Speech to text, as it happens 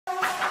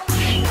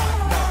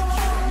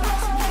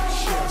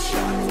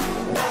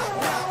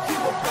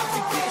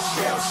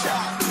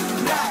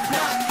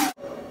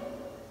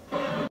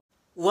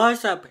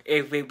What's up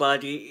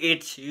everybody,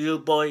 it's your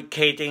boy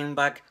Kaden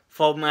back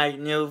for my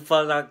new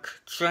vlog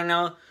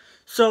channel.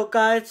 So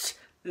guys,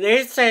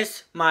 this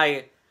is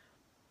my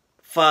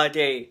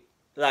Friday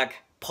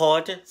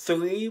part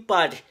 3,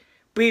 but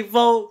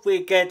before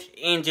we get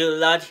into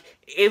that,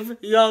 if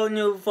you're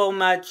new for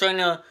my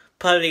channel,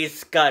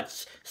 please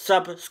guys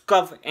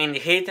subscribe and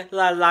hit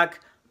the like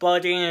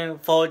button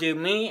and follow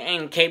me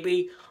and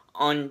KB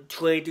on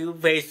Twitter,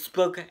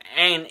 Facebook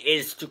and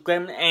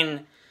Instagram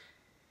and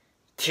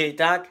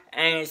TikTok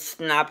and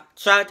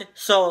Snapchat.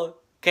 So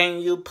can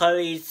you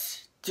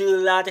please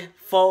do that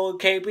for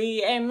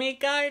KB and me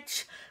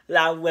guys?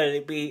 That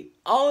will be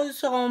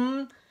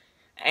awesome.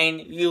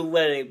 And you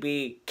will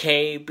be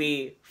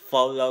KB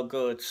Follow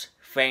Goods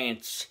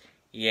fans.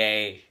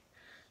 Yay.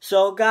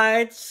 So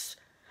guys,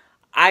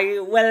 I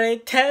will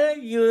tell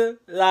you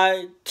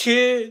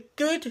two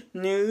good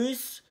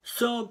news.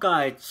 So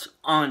guys,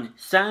 on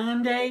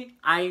Sunday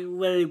I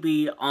will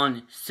be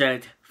on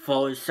set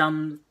for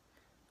something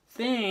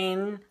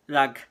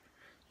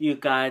you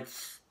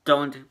guys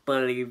don't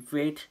believe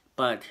it,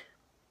 but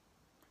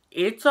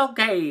it's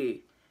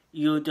okay.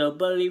 You don't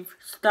believe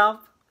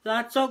stuff,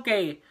 that's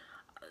okay.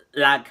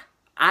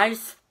 I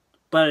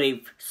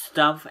believe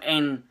stuff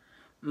and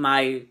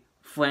my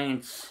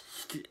friends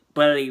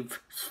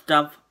believe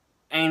stuff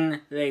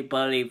and they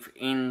believe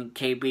in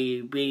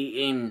KB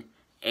being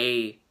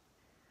a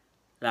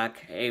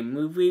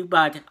movie,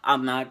 but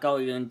I'm not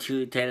going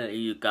to tell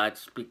you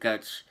guys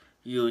because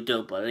you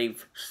do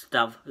believe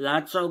stuff.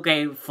 That's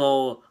okay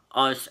for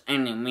us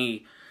and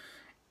me.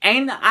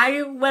 And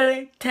I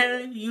will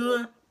tell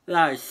you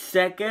the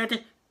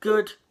second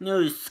good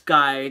news,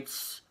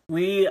 guys.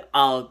 We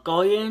are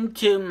going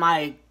to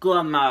my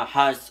grandma's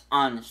house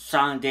on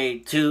Sunday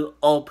to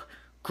open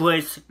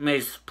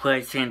Christmas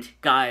present,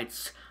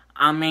 guys.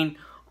 I mean,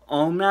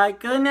 oh my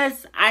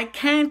goodness, I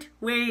can't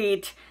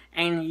wait.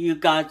 And you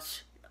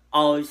guys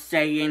are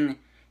saying,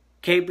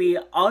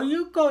 KB, are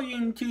you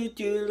going to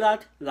do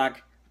that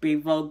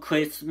before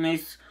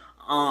Christmas?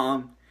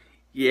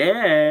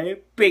 Yeah,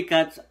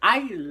 because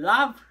I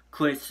love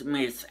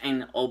Christmas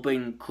and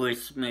open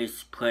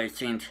Christmas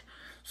present.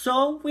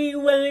 So we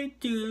will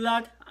do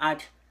that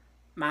at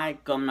my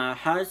grandma's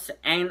house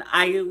and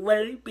I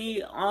will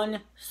be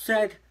on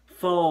set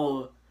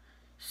for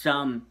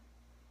some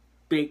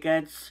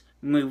biggest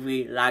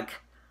movie.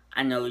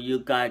 I know you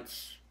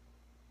guys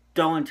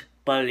don't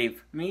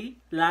believe me,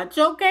 that's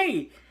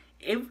okay.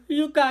 If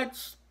you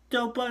guys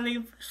don't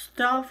believe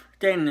stuff,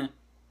 then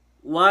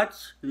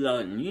watch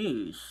the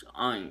news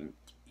on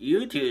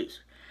YouTube.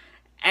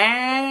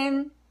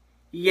 And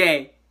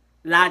yeah,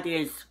 that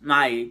is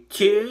my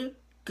two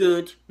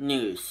good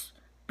news,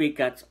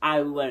 because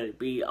I will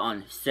be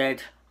on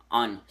set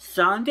on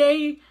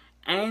Sunday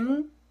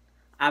and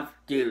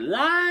after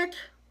that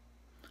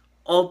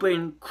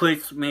open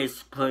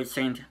Christmas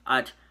present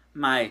at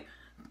my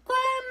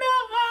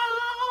grandma's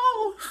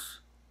house.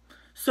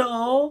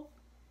 So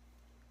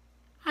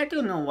I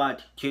don't know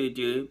what to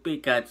do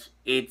because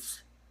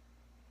it's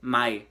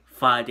my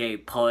Friday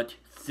part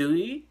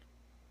 3.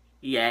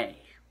 Yay.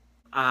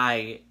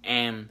 I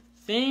am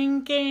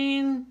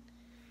thinking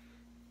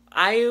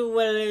I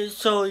will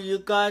show you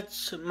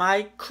guys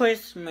my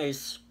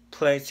Christmas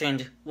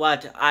present,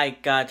 what I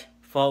got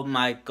for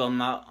my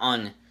grandma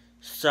on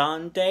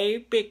Sunday,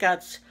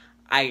 because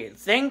I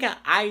think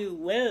I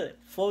will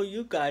for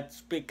you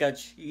guys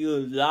because you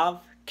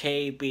love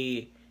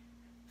KB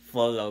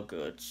Follow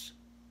Goods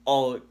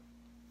or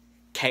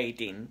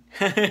Kaden,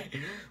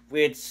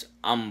 which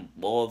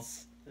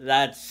both.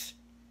 That's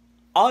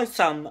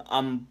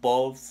awesome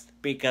both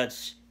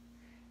because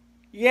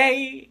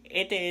yay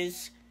it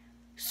is.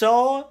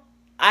 So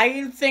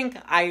I think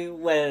I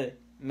will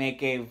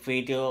make a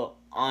video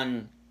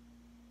on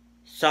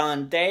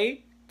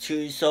Sunday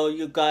to show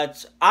you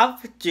guys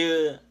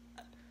after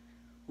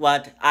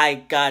what I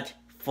got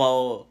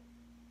for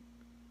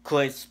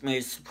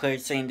Christmas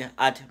present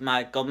at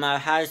my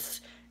grandma's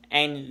house,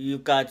 and you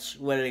guys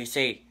will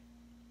say,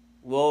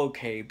 whoa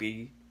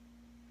KB,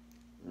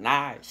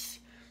 nice.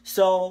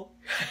 So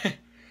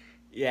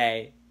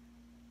yay,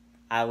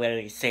 I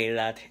will say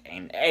that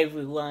and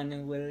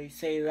everyone will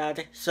say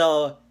that.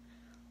 So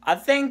I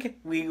think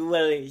we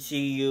will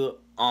see you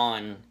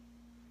on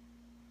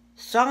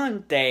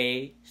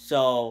Sunday.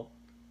 So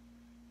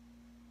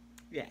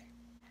yeah.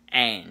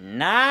 And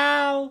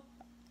now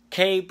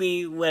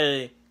KB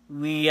will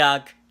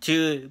react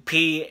to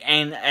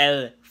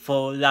PNL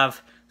for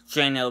Love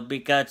channel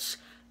because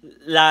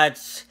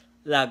that's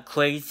the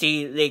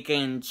crazy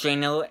leaking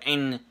channel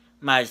and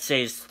my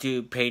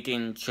sister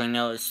Peyton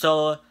channel.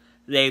 So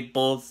they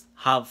both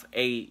have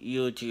a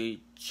YouTube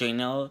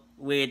channel,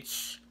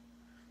 which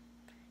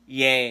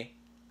yeah,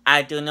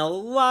 I don't know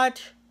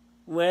what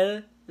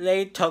will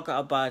they talk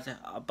about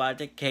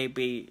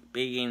KB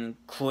being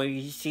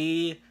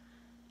crazy.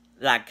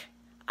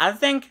 I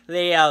think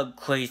they are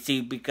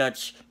crazy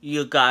because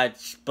you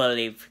guys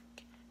believe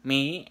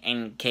me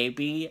and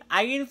KB.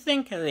 I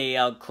think they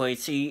are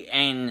crazy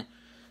and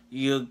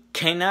you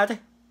cannot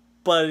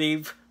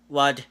believe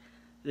what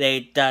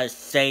they just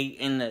say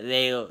in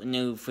their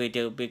new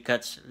video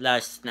because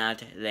last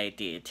night they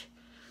did.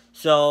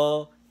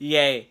 So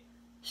yeah,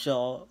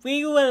 so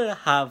we will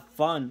have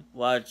fun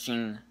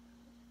watching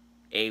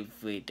a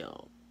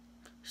video.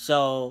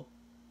 So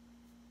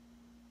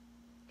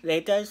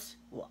let us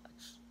watch.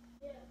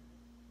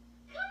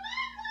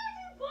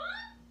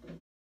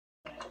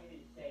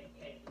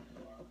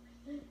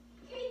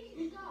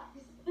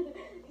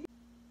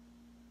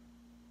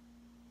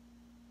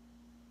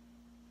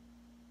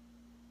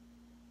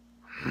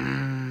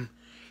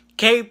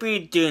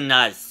 KB do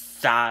not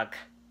suck.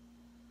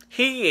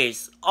 He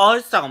is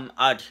awesome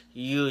at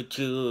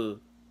YouTube.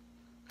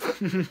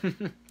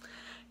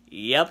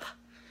 Yep.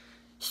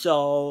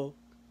 So,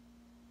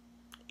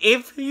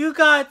 if you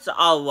guys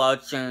are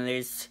watching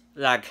this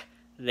like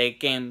the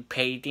game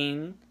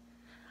painting,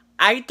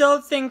 I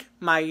don't think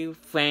my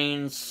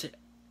friends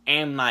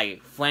and my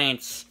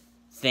friends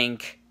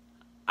think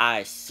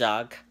I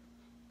suck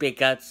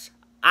because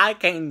I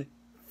can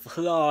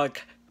vlog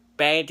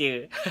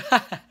better.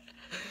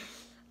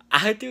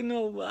 I don't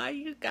know why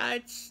you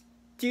guys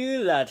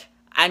do that.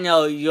 I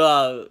know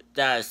you're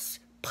just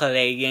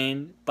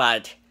playing,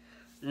 but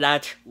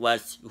that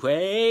was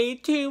way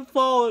too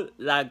far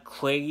like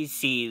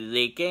crazy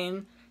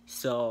leaking.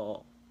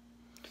 So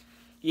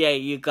yeah,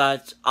 you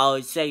guys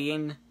are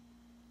saying,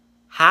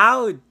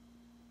 how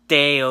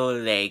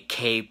dare they,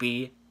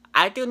 KB?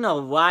 I don't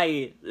know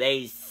why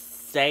they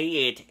say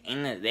it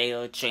in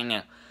their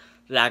channel.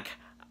 Like,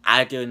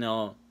 I don't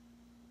know,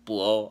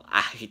 bro.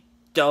 I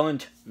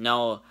don't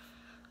know.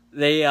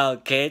 They are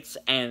kids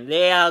and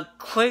they are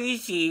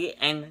crazy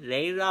and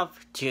they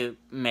love to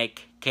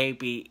make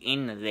KB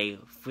in their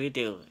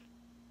video.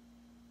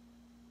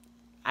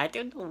 I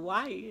don't know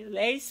why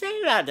they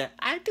say that.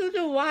 I don't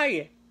know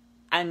why.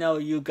 I know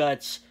you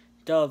guys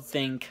don't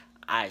think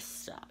I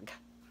suck.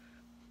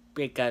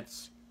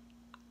 Because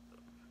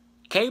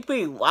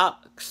KB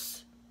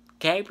works.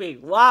 KB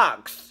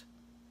works.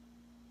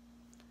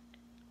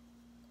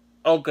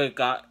 Okay,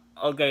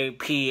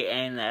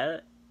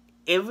 PNL.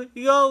 If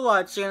you're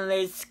watching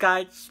this,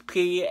 guys,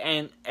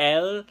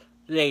 PNL,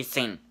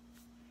 listen.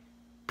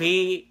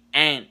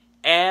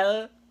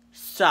 PNL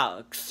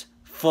sucks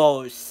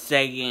for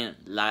saying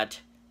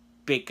that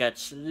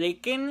because they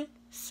can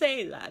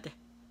say that.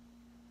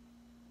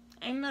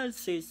 I know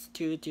this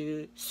to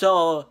do.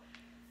 So,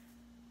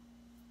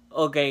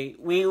 okay,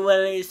 we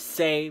will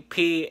say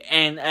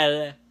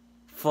PNL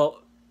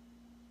for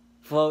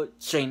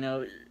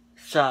channel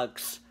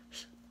sucks.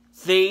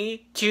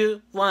 3,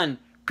 2, 1.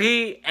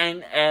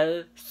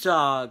 PNL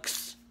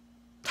sucks.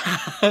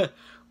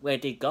 Way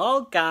to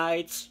go,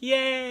 guys.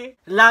 Yay!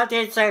 That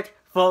is it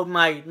for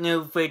my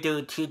new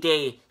video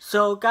today.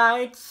 So,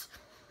 guys,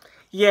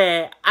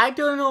 yeah, I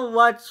don't know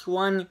which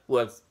one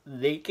was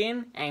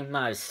leaking and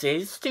my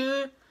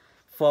sister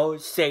for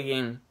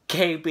saying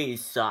KB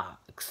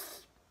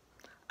sucks.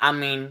 I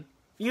mean,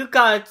 you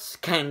guys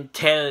can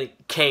tell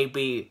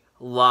KB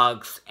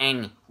works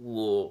and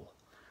wool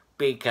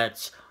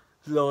because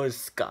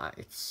those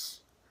guys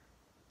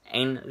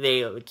and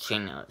their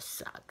channel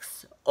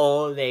sucks.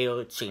 All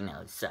their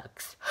channel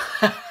sucks.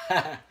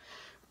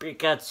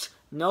 Because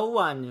no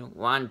one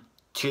wants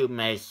to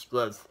mess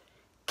with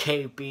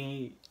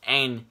KB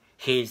and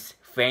his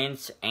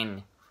friends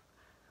and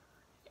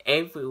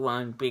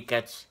everyone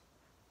because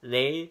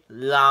they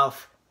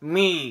love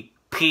me.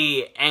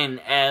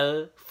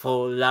 PNL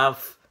for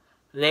love.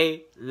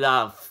 They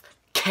love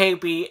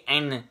KB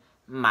and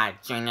my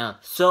channel.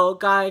 So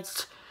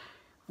guys,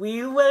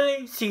 we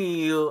will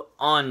see you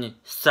on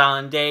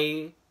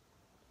Sunday.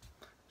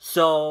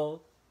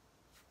 So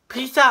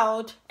peace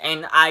out,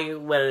 and I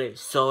will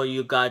show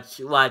you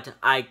guys what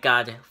I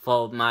got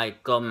for my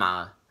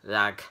grandma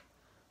like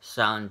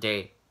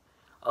Sunday.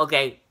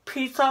 Okay,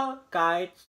 peace out, guys.